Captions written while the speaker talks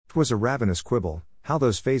'Twas a ravenous quibble, how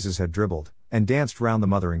those phases had dribbled, and danced round the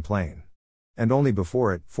mothering plain. And only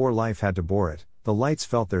before it, for life had to bore it, the lights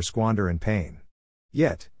felt their squander and pain.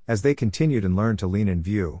 Yet, as they continued and learned to lean in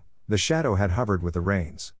view, the shadow had hovered with the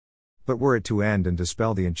reins. But were it to end and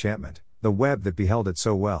dispel the enchantment, the web that beheld it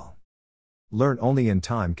so well? Learn only in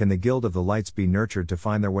time can the guild of the lights be nurtured to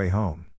find their way home.